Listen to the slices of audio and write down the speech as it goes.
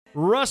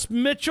Russ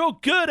Mitchell,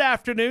 good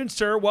afternoon,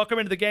 sir. Welcome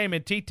into the game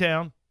in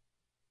T-Town.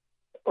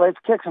 Let's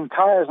kick some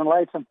tires and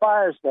light some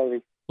fires,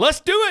 baby. Let's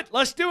do it.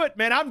 Let's do it,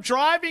 man. I'm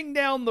driving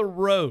down the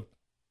road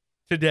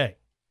today,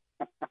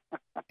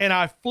 and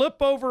I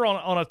flip over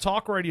on a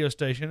talk radio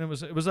station. It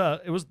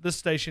was this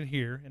station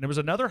here, and there was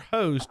another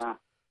host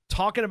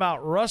talking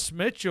about Russ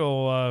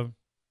Mitchell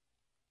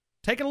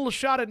taking a little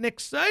shot at Nick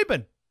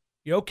Saban.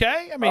 You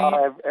okay? I mean,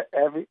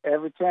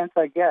 every chance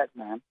I get,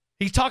 man.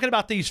 He's talking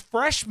about these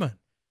freshmen.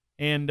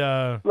 And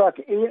look,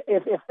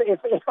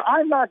 if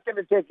I'm not going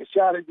to take a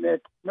shot at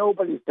Nick,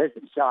 nobody's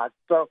taking shots.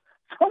 So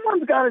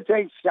someone's got to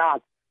take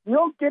shots. You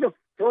don't get a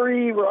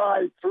free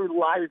ride through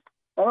life.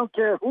 I don't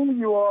care who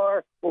you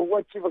are or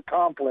what you've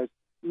accomplished.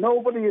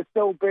 Nobody is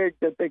so big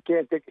that they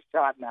can't take a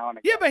shot now and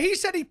again. Yeah, but he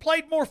said he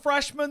played more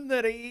freshmen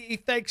that he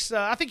thinks.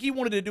 I think he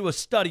wanted to do a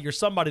study or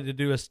somebody to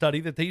do a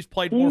study that he's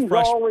played more freshmen.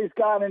 He's always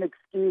got an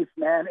excuse,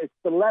 man. It's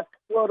the left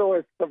foot or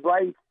it's the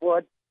right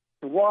foot.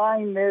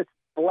 Whine this,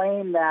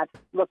 blame that.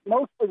 Look,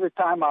 most of the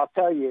time, I'll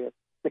tell you,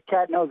 the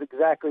cat knows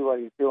exactly what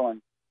he's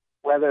doing,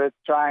 whether it's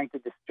trying to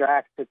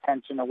distract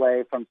attention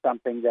away from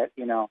something that,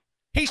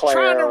 he's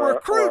trying to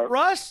recruit,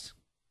 Russ.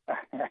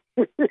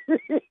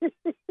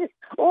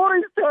 Or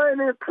he's trying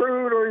to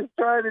recruit, or he's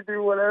trying to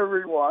do whatever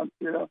he wants,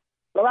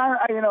 But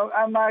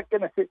I'm not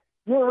going to say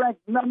you're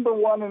ranked number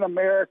one in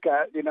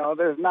America.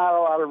 There's not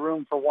a lot of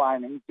room for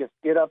whining. Just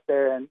get up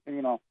there and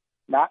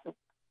not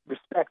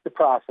respect the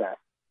process.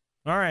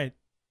 All right.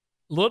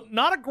 Look,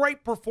 not a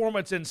great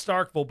performance in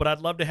Starkville, but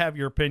I'd love to have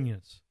your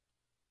opinions.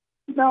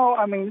 No,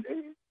 I mean,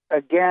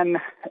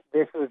 again,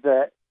 they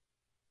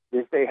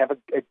have a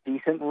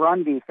decent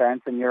run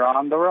defense, and you're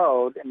on the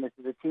road, and this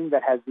is a team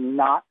that has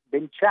not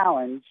been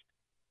challenged.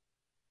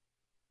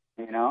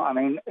 I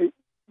mean,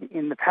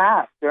 in the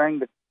past, during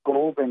the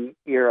golden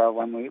era,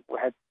 when we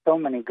had so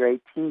many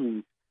great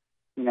teams,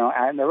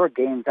 and there were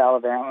games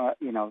Alabama,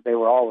 they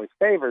were always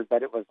favored,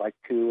 but it was like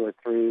 2 or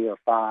 3 or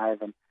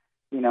 5, and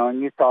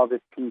you saw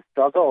this team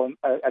struggle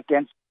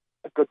against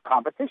a good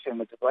competition,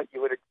 which is what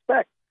you would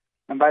expect.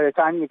 And by the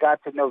time you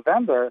got to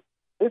November,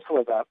 this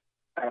was a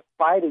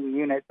fighting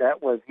unit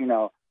that was,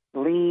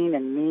 lean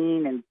and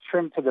mean and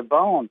trimmed to the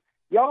bone.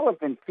 Y'all have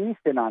been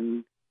feasting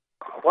on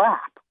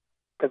crap,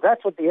 because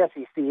that's what the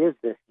SEC is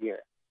this year,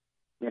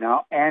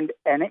 and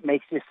it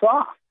makes you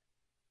soft.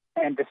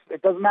 And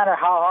it doesn't matter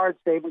how hard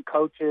Saban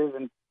coaches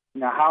and,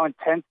 how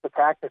intense the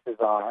practices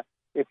are.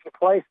 If you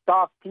play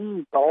soft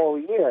teams the whole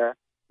year,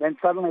 then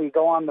suddenly you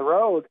go on the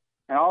road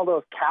and all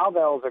those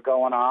cowbells are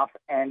going off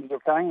and you're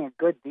playing a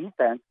good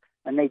defense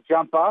and they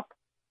jump up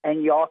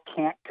and y'all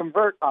can't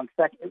convert on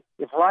second.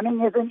 If running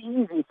isn't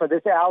easy for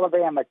this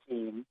Alabama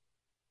team,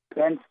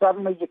 then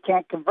suddenly you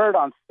can't convert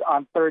on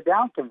third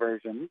down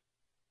conversions.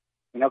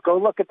 Go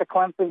look at the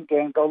Clemson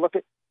game. Go look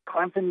at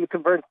Clemson. You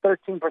converted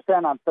 13%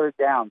 on third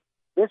down.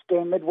 This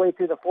game, midway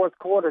through the fourth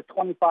quarter,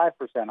 25%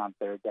 on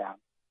third down.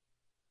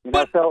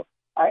 So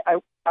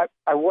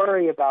I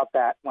worry about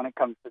that when it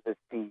comes to this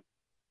team.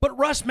 But,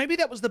 Russ, maybe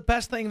that was the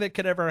best thing that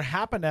could ever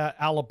happen to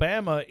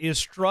Alabama is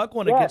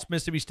struggling against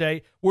Mississippi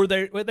State, where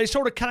they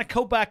sort of kind of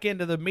go back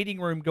into the meeting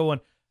room going,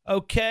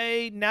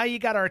 okay, now you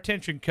got our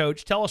attention,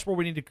 coach. Tell us where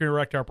we need to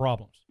correct our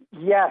problems.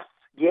 Yes.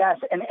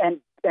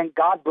 And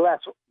God bless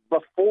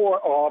before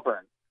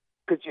Auburn,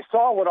 because you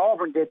saw what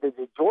Auburn did to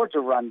the Georgia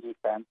run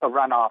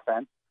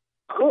offense.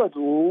 Good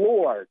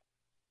Lord.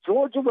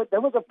 Georgia,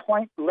 there was a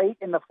point late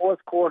in the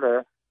fourth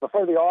quarter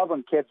before the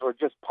Auburn kids were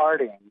just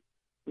partying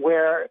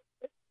where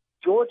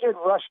Georgia had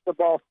rushed the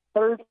ball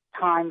 30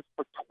 times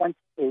for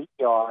 28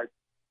 yards,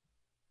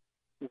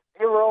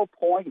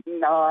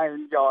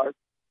 0.9 yards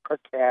per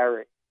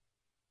carry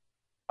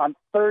on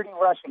 30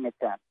 rushing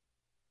attempts.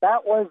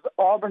 That was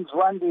Auburn's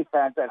run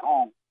defense at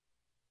home.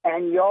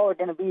 And y'all are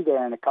going to be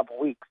there in a couple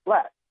weeks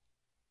left.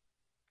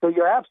 So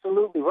you're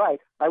absolutely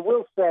right. I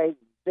will say,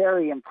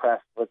 very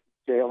impressed with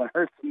Jalen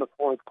Hurts in the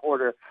fourth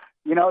quarter.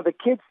 The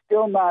kid's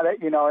still not an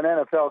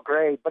NFL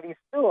grade, but he's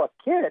still a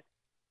kid.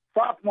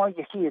 Sophomore,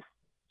 he is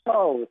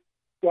so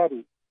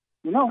steady.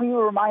 Who he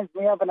reminds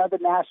me of, another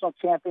national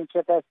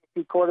championship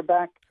SEC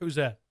quarterback? Who's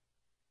that?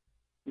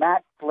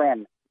 Matt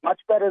Flynn. Much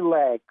better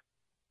legs.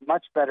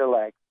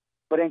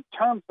 But in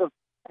terms of,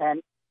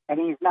 and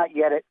he's not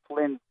yet at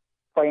Flynn's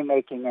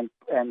playmaking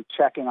and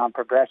checking on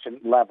progression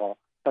level,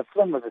 but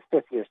Flynn was a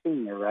fifth-year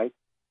senior, right?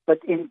 But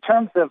in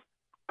terms of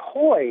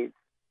poise,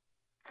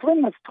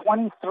 Flynn was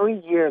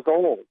 23 years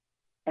old,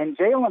 and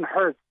Jalen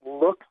Hurts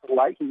looks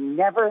like he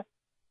never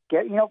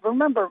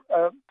remember,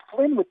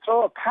 Flynn would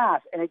throw a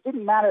pass, and it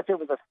didn't matter if it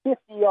was a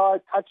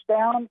 50-yard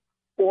touchdown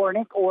or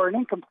an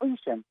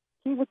incompletion.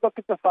 He would look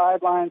at the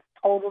sidelines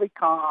totally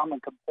calm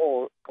and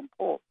composed.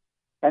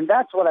 And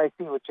that's what I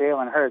see with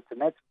Jalen Hurts,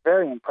 and that's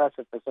very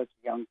impressive for such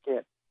a young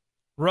kid.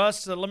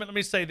 Russ, let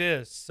me say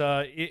this.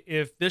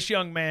 If this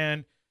young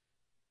man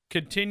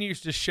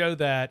continues to show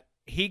that,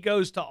 he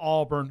goes to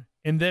Auburn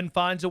and then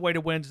finds a way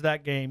to win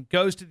that game,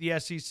 goes to the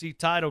SEC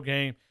title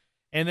game,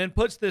 and then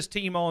puts this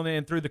team on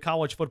in through the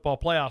college football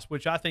playoffs,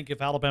 which I think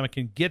if Alabama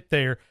can get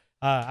there,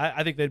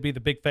 I think they'd be the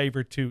big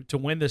favorite to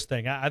win this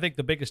thing. I think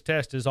the biggest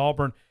test is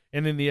Auburn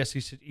and then the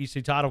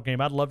SEC title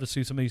game. I'd love to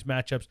see some of these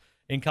matchups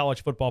in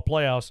college football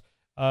playoffs.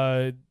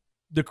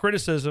 The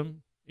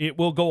criticism, it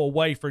will go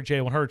away for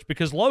Jalen Hurts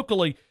because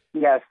locally,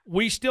 yes,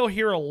 we still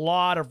hear a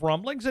lot of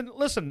rumblings. And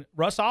listen,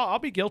 Russ, I'll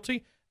be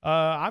guilty.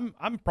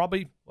 I'm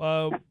probably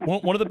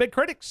one of the big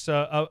critics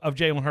of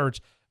Jalen Hurts.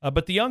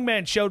 But the young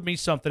man showed me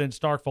something in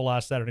Starkville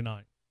last Saturday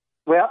night.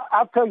 Well,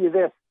 I'll tell you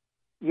this.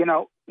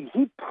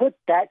 He put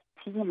that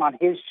team on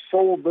his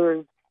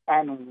shoulders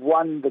and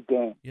won the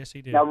game. Yes,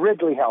 he did. Now,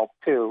 Ridley helped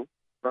too,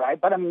 right?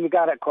 But, I mean, you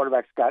got a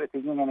quarterback's got it's a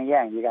yin and a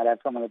yang. You got to have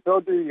someone to throw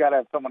to. You got to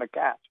have someone to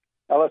catch.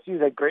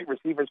 LSU's had great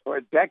receivers for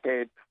a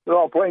decade. They're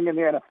all playing in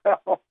the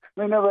NFL.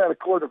 They never had a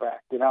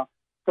quarterback,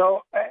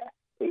 So,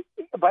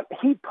 but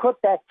he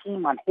put that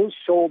team on his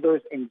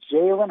shoulders, and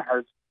Jalen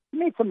Hurts, he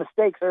made some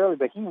mistakes early,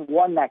 but he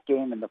won that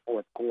game in the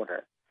fourth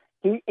quarter.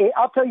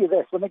 I'll tell you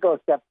this. Let me go a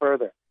step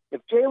further. If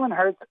Jalen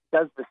Hurts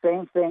does the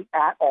same thing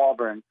at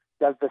Auburn,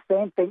 does the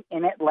same thing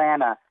in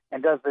Atlanta,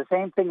 and does the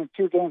same thing in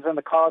 2 games in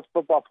the college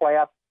football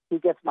playoff, he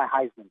gets my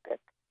Heisman pick.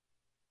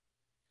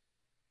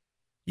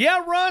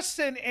 Yeah, Russ,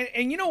 and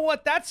you know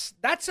what? That's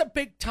a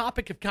big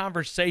topic of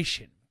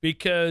conversation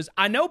because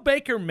I know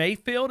Baker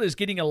Mayfield is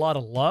getting a lot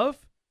of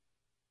love,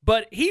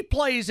 but he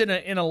plays in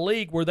a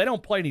league where they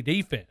don't play any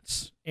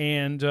defense,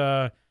 and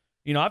I've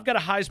got a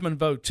Heisman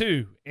vote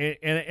too,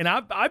 and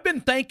I've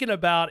been thinking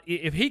about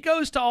if he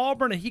goes to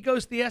Auburn and he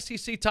goes to the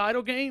SEC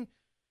title game,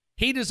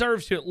 he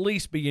deserves to at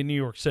least be in New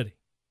York City.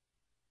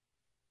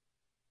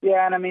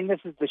 Yeah, and I mean, this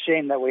is the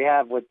shame that we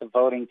have with the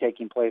voting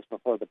taking place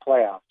before the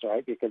playoffs,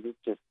 right? Because it's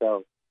just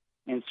so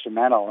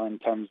instrumental in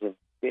terms of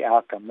the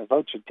outcome. The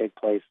vote should take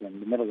place in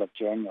the middle of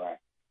January,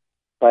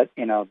 but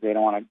they don't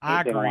want to.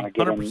 I agree,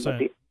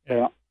 100%.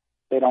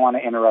 They don't want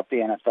to interrupt the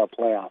NFL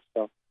playoffs.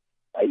 So,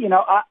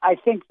 I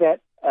think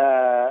that.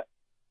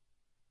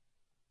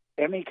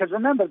 Because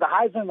remember, the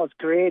Heisman was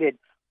created.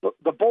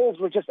 The bowls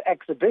were just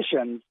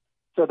exhibitions,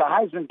 so the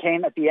Heisman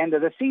came at the end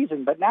of the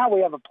season. But now we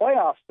have a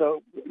playoff,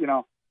 so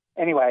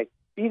Anyway,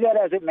 be that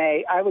as it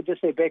may, I would just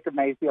say Baker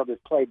Mayfield has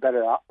played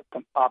better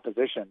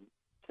opposition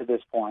to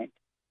this point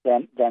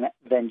than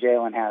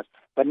Jalen has.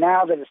 But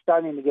now that it's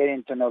starting to get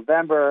into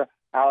November,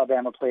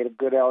 Alabama played a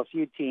good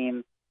LSU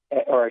team,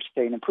 or I should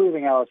say an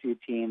improving LSU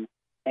team,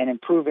 and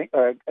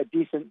a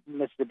decent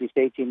Mississippi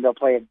State team. They'll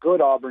play a good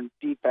Auburn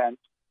defense,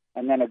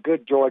 and then a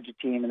good Georgia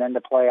team, and then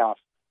the playoffs.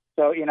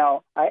 So,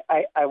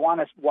 I want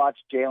to watch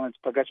Jalen's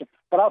progression.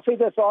 But I'll say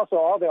this also,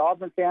 all the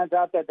Auburn fans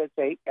out there that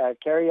say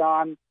carry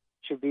on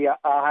should be a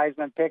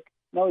Heisman pick.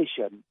 No, he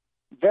shouldn't.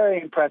 Very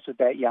impressed with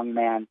that young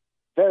man.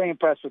 Very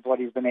impressed with what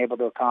he's been able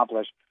to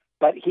accomplish.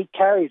 But he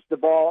carries the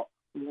ball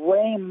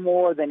way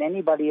more than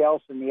anybody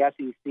else in the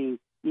SEC,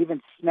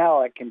 even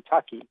Snell at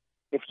Kentucky.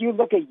 If you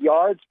look at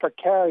yards per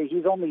carry,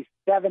 he's only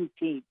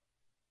 17th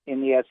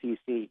in the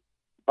SEC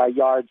by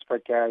yards per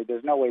carry.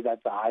 There's no way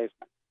that's a Heisman.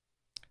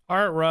 All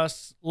right,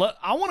 Russ,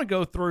 I want to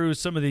go through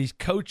some of these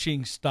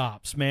coaching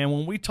stops, man.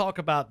 When we talk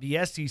about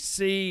the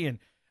SEC, and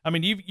I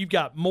mean, you've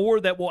got more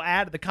that will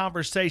add to the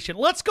conversation.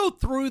 Let's go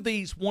through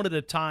these one at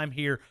a time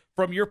here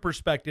from your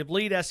perspective.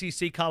 Lead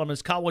SEC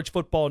columnist, College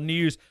Football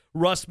News,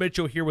 Russ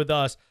Mitchell here with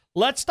us.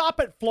 Let's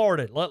stop at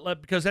Florida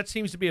because that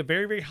seems to be a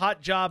very, very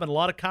hot job and a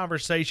lot of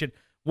conversation.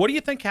 What do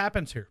you think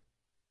happens here?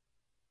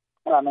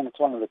 Well, I mean, it's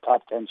one of the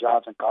top 10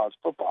 jobs in college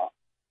football,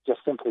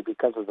 just simply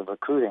because of the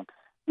recruiting.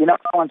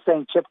 Someone's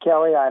saying Chip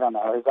Kelly, I don't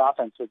know. His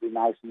offense would be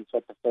nice, and it's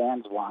what the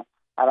fans want.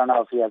 I don't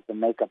know if he has the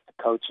makeup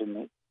to coach in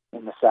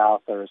the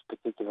South or is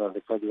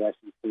particularly for the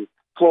SEC.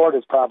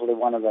 Florida's probably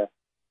one of the,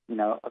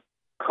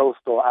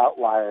 coastal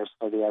outliers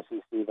for the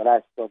SEC, but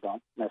I still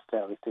don't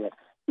necessarily see it.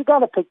 You got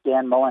to pick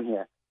Dan Mullen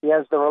here. He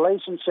has the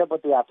relationship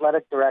with the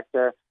athletic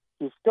director.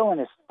 He's still in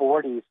his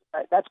 40s.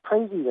 That's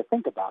crazy to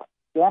think about.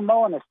 Dan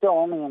Mullen is still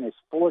only in his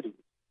 40s.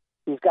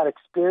 He's got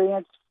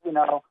experience,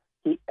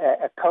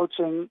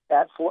 coaching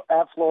at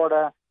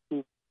Florida.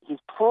 He's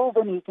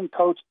proven he can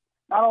coach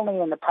not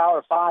only in the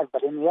Power 5,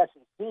 but in the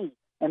SEC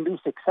and be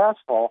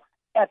successful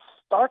at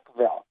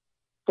Starkville.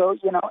 So,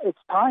 it's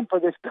time for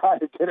this guy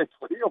to get a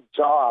real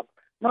job.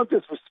 No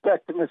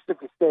disrespect to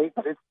Mississippi State,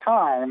 but it's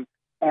time,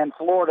 and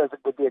Florida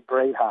would be a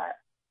great hire.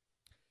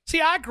 See,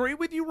 I agree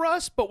with you,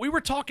 Russ, but we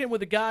were talking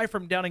with a guy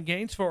from down in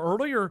Gainesville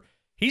earlier.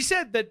 He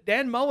said that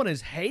Dan Mullen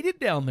is hated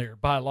down there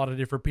by a lot of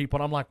different people,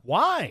 and I'm like,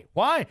 why?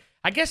 Why?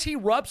 I guess he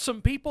rubbed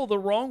some people the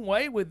wrong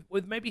way with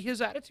maybe his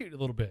attitude a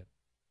little bit.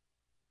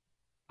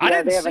 I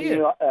didn't see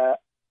it.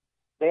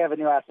 They have a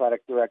new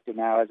athletic director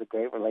now, has a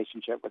great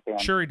relationship with him.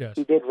 Sure he does.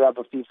 He did rub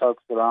a few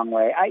folks the wrong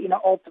way.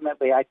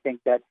 Ultimately, I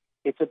think that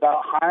it's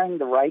about hiring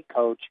the right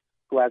coach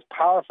who has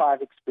Power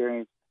 5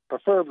 experience,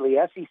 preferably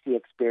SEC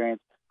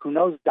experience, who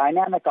knows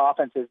dynamic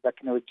offenses that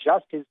can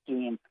adjust his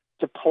team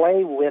to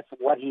play with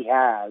what he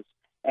has.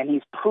 And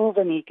he's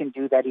proven he can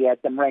do that. He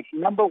had them ranked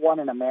number 1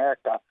 in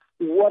America.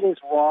 What is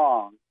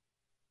wrong?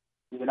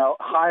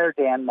 Hire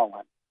Dan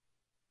Mullen.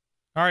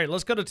 All right,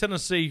 let's go to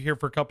Tennessee here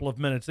for a couple of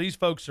minutes. These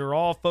folks are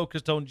all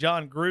focused on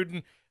John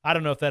Gruden. I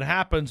don't know if that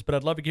happens, but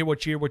I'd love to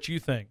hear what you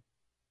think.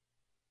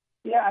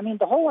 Yeah, I mean,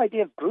 the whole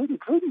idea of Gruden,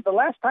 the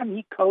last time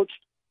he coached,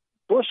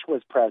 Bush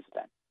was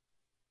president.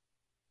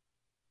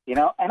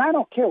 And I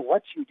don't care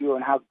what you do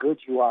and how good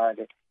you are at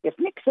it. If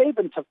Nick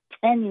Saban took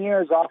 10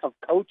 years off of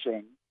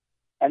coaching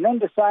and then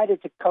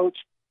decided to coach,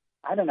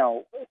 I don't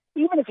know,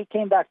 even if he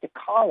came back to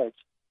college,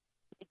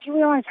 did you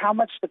realize how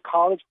much the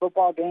college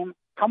football game,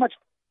 how much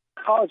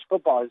college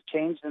football has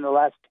changed in the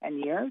last 10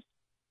 years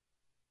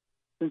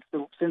since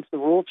the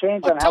rule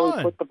change on how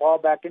we put the ball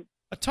back in?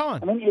 A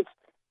ton. I mean,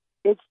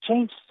 it's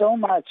changed so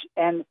much,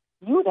 and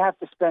you would have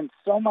to spend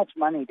so much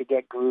money to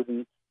get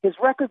Gruden. His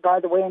record,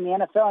 by the way, in the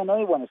NFL, I know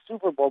he won a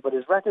Super Bowl, but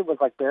his record was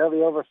like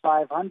barely over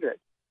 500.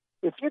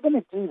 If you're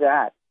going to do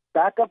that,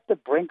 back up the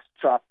Brinks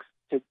trucks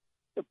to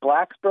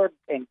Blacksburg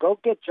and go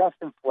get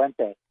Justin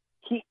Fuente.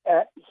 He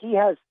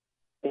was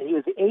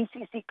the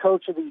ACC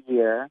Coach of the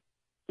Year.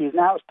 He's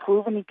now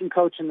proven he can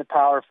coach in the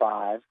Power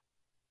Five.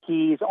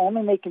 He's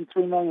only making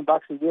 $3 million a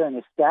year, and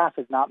his staff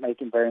is not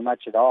making very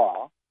much at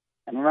all.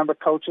 And remember,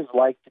 coaches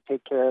like to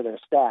take care of their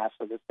staff,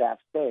 so the staff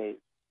stays.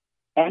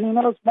 And he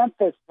knows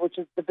Memphis, which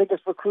is the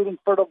biggest recruiting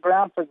fertile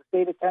ground for the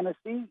state of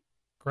Tennessee.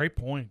 Great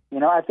point.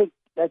 I think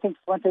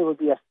Fuente would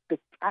be a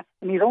spectacular.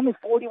 And he's only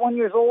 41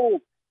 years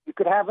old. You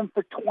could have him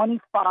for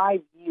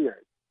 25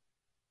 years.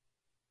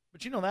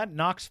 But that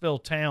Knoxville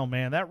town,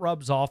 man, that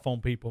rubs off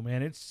on people,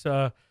 man. It's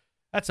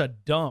that's a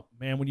dump,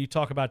 man. When you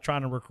talk about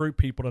trying to recruit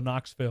people to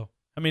Knoxville,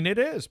 I mean, it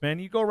is, man.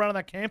 You go around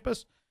that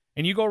campus,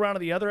 and you go around to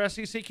the other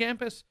SEC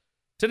campus.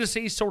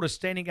 Tennessee's sort of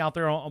standing out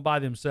there by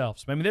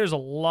themselves. I mean, there's a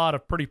lot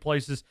of pretty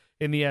places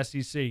in the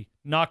SEC.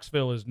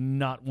 Knoxville is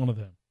not one of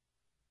them.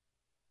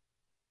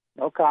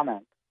 No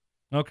comment.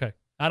 Okay.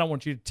 I don't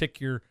want you to tick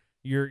your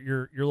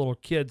little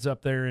kids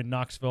up there in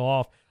Knoxville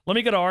off. Let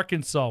me go to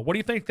Arkansas. What do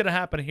you think is going to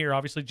happen here?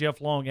 Obviously, Jeff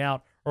Long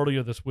out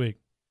earlier this week.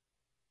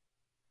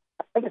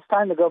 I think it's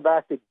time to go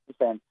back to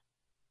defense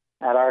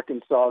at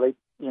Arkansas. They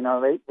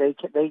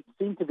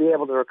seem to be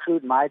able to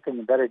recruit, in my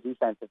opinion, better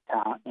defensive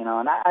talent.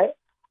 And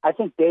I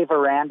think Dave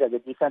Aranda, the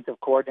defensive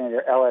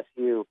coordinator at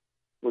LSU,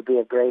 would be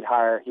a great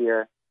hire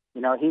here.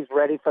 He's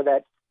ready for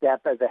that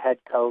step as a head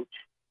coach,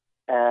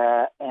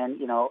 and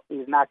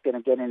he's not going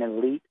to get an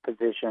elite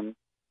position.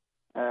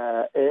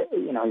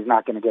 He's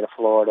not going to get a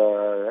Florida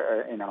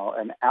or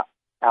an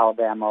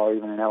Alabama or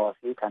even an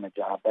LSU kind of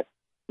job. But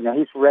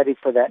he's ready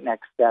for that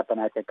next step, and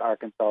I think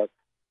Arkansas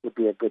would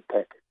be a good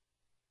pick.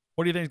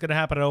 What do you think is going to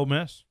happen at Ole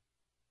Miss?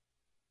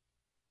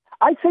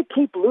 I'd say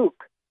keep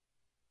Luke.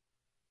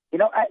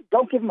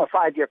 Don't give him a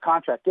 5-year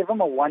contract. Give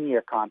him a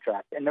 1-year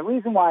contract. And the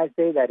reason why I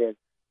say that is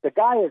the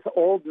guy is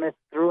Ole Miss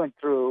through and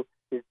through.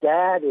 His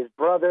dad, his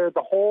brother,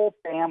 the whole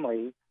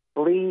family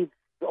bleeds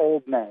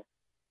Ole Miss.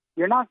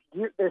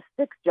 There's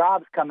 6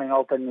 jobs coming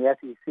open in the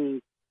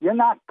SEC. You're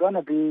not going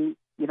to be,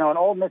 and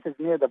Ole Miss is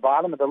near the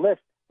bottom of the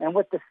list. And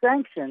with the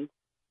sanctions,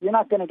 you're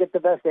not going to get the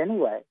best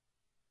anyway.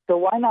 So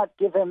why not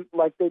give him,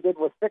 like they did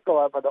with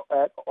Fickle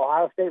at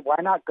Ohio State, why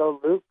not go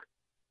Luke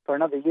for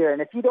another year?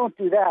 And if you don't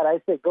do that, I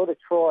say go to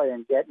Troy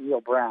and get Neil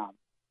Brown.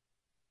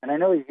 And I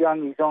know he's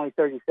young, he's only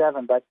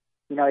 37, but,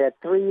 he had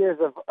 3 years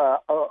of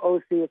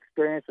OC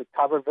experience with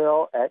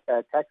Tuberville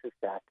at Texas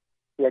Tech.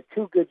 He had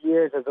 2 good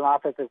years as an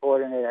offensive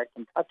coordinator at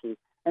Kentucky.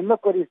 And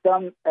look what he's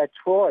done at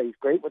Troy. He's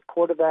great with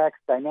quarterbacks,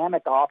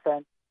 dynamic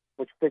offense,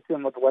 which fits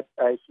in with what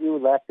Hugh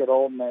left at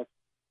Ole Miss.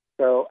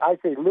 So I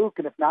say Luke,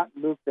 and if not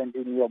Luke, then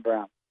do Neil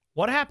Brown.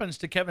 What happens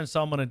to Kevin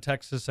Sumlin in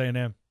Texas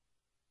A&M?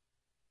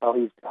 Oh,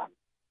 he's done.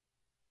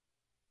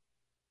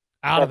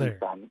 Out of there.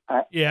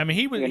 Yeah, I mean,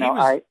 he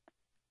was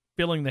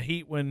feeling the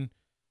heat when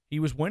he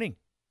was winning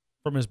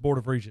from his Board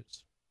of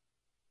Regents.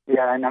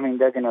 Yeah, and I mean,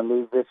 they're going to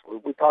lose this.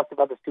 We talked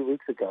about this 2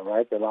 weeks ago,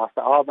 right? They lost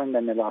to Auburn,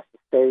 then they lost to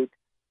State.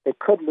 They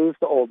could lose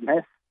to Ole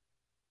Miss,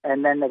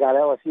 and then they got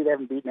LSU. They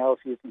haven't beaten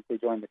LSU since they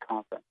joined the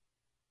conference.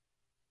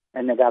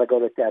 And they got to go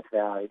to Death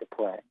Valley to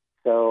play.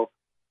 So,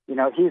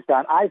 he's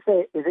done. I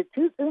say, is it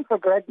too soon for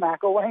Greg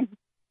McElwain?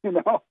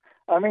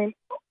 I mean,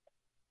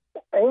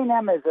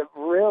 A&M is a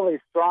really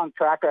strong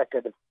track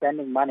record of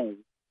spending money.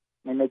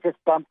 I mean, they just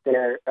bumped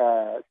their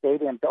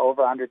stadium to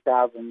over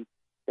 100,000.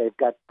 They've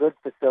got good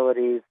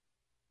facilities.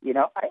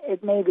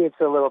 Maybe it's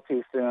a little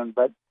too soon,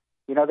 but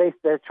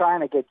they're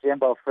trying to get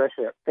Jimbo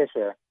Fisher.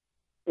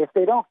 If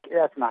they don't,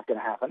 that's not going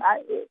to happen.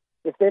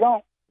 If they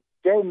don't,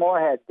 Jay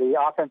Moorhead, the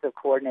offensive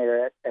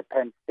coordinator at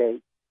Penn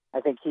State,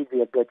 I think he'd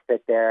be a good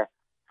fit there.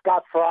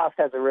 Scott Frost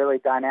has a really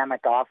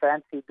dynamic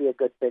offense. He'd be a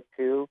good fit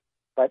too,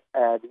 but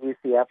the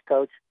UCF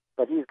coach,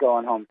 but he's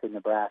going home to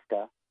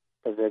Nebraska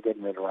because they're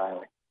getting rid of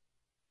Riley.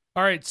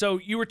 All right, so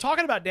you were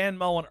talking about Dan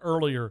Mullen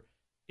earlier.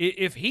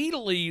 If he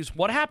leaves,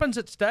 what happens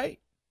at State?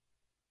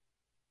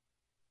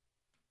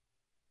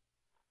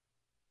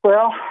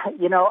 Well,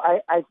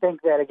 I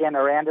think that, again,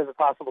 Aranda's a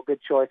possible good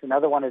choice.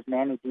 Another one is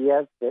Manny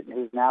Diaz,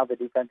 who's now the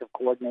defensive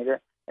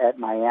coordinator at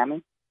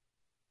Miami.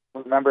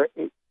 Remember,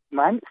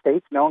 Miami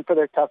State's known for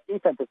their tough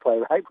defensive play,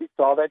 right? We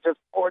saw that just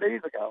 5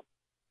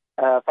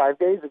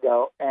 days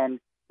ago. And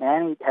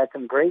Manny had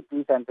some great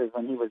defenses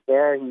when he was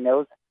there. He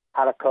knows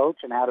how to coach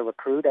and how to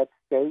recruit at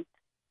State.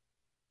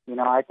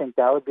 I think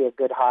that would be a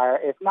good hire.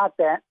 If not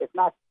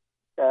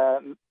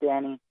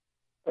Danny,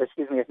 or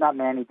excuse me, if not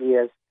Manny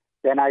Diaz,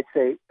 then I'd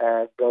say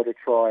go to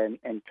Troy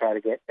and try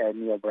to get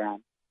Neil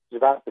Brown. He's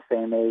about the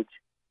same age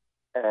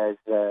as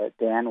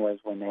Dan was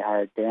when they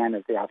hired Dan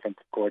as the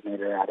offensive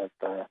coordinator out of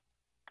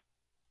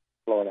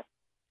Florida.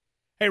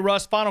 Hey,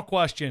 Russ, final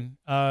question.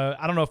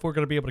 I don't know if we're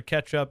going to be able to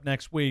catch up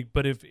next week,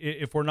 but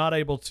if we're not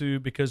able to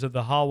because of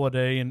the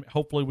holiday, and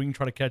hopefully we can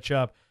try to catch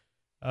up,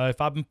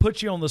 if I can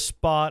put you on the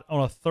spot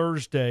on a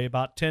Thursday,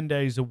 about 10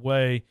 days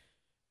away,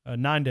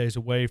 9 days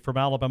away from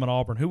Alabama and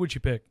Auburn, who would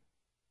you pick?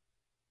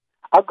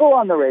 I'll go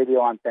on the radio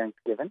on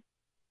Thanksgiving.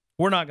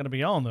 We're not going to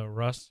be on, though,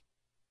 Russ.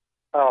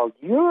 Oh,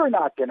 you're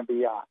not going to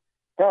be on.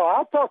 Hell,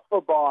 I'll talk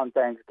football on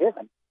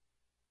Thanksgiving.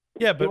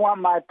 Yeah, but you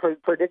want my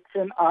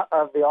prediction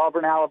of the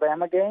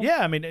Auburn-Alabama game? Yeah,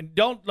 I mean, and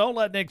don't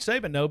let Nick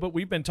Saban know, but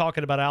we've been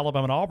talking about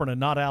Alabama and Auburn and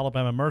not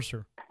Alabama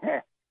Mercer.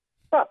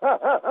 I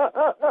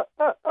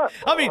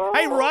mean,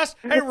 hey Russ,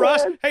 hey,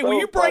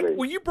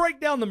 will you break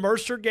down the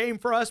Mercer game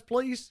for us,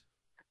 please?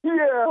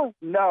 Yeah,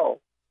 no.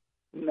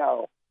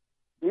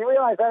 You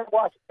realize I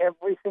watch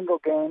every single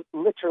game,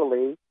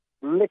 literally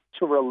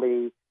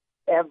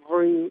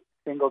every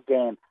single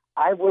game.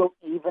 I will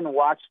even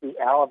watch the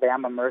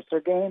Alabama Mercer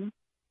game,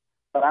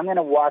 but I'm going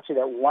to watch it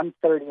at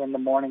 1:30 in the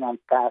morning on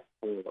fast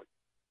forward.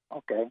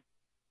 Okay.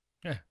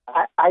 Yeah.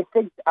 I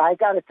think I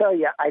got to tell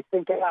you, I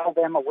think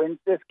Alabama wins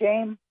this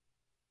game.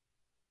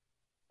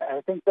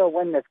 I think they'll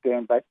win this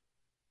game, but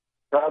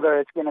brother,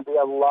 it's going to be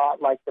a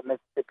lot like the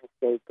Mississippi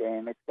State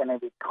game. It's going to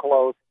be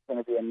close. It's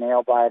going to be a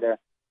nail biter.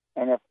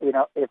 And if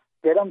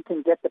Stidham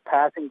can get the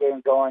passing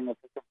game going, if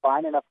he can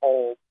find enough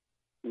holes,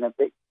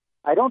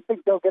 I don't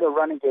think they'll get a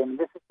running game. And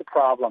this is the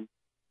problem.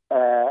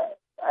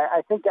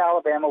 I think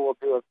Alabama will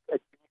do a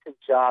decent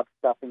job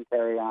stuffing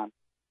Carry-On.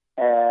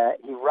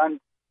 He runs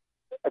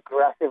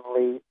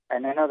aggressively,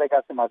 and I know they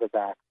got some other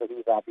backs, but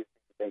he's obviously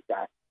a big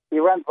guy. He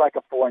runs like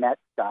a Fournette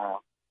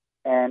style,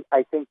 and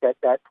I think that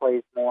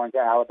plays more into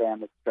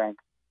Alabama's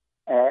strength.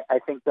 I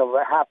think they'll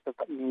have to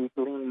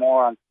lean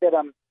more on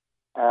Stidham.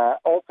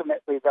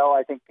 Ultimately, though,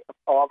 I think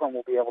Auburn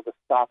will be able to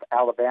stop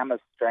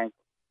Alabama's strength.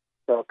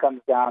 So it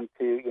comes down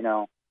to,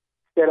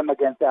 Stidham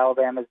against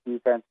Alabama's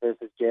defense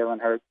versus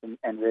Jalen Hurts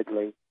and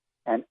Ridley.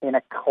 And in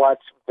a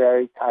clutch,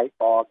 very tight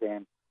ball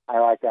game, I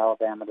like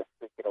Alabama to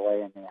sneak it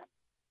away in the end.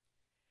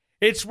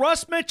 It's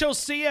Russ Mitchell,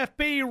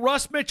 CFB.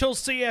 Russ Mitchell,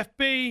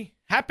 CFB.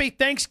 Happy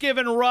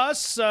Thanksgiving,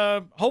 Russ.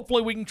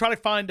 Hopefully we can try to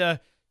find a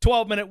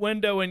 12-minute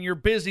window in your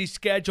busy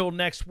schedule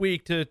next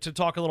week to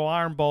talk a little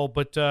Iron Bowl.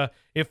 But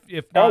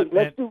if not,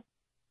 we'll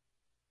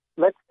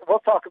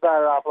talk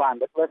about it offline.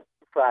 But let's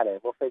do Friday.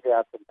 We'll figure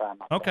out some time.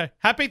 Okay. That.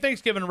 Happy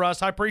Thanksgiving,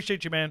 Russ. I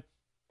appreciate you, man.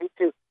 Me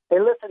too. Hey,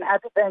 listen.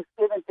 Happy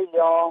Thanksgiving to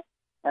y'all.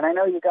 And I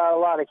know you got a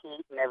lot of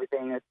heat and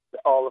everything. It's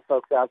all the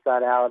folks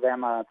outside of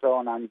Alabama are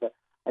throwing on you. But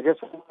I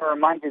just want to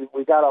remind you that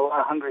we got a lot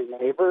of hungry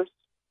neighbors,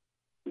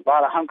 a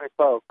lot of hungry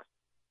folks,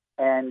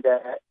 and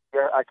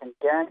I can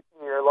guarantee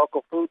your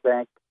local food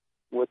bank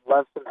would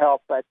love some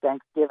help at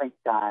Thanksgiving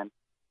time.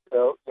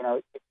 So,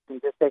 if you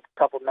can just take a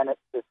couple minutes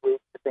this week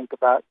to think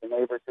about the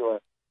neighbors who are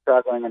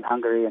struggling and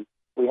hungry, and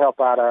we help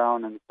out our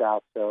own in the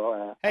South.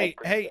 So,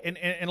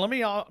 and let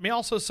me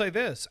also say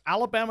this: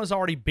 Alabama's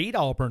already beat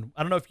Auburn.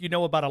 I don't know if you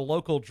know about a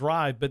local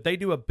drive, but they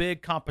do a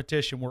big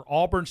competition where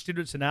Auburn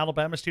students and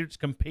Alabama students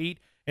compete,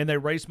 and they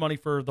raise money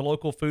for the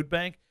local food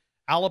bank.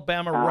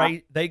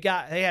 Alabama they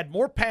had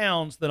more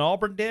pounds than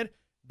Auburn did.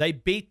 They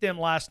beat them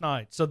last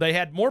night. So they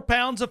had more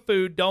pounds of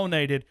food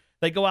donated.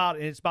 They go out,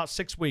 and it's about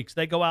 6 weeks.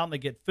 They go out and they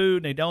get food,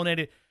 and they donate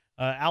it.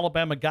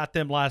 Alabama got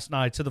them last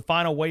night. So the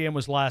final weigh-in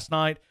was last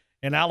night,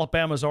 and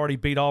Alabama's already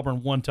beat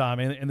Auburn one time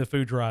in the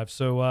food drive.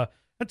 So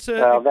that's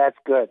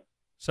good.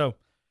 So,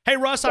 hey,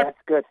 Russ. That's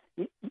good.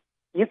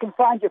 You can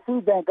find your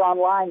food bank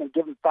online and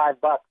give them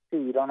 $5, too.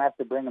 You don't have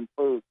to bring them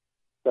food.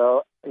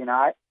 So,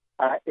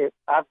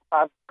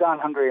 I've gone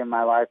hungry in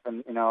my life,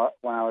 and, when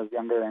I was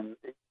younger, and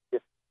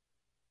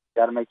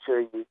got to make sure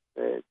you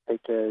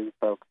take care of your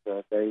folks.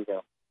 So there you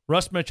go.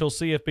 Russ Mitchell,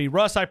 CFB.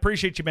 Russ, I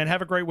appreciate you, man.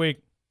 Have a great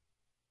week.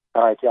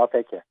 All right, y'all.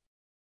 Take care.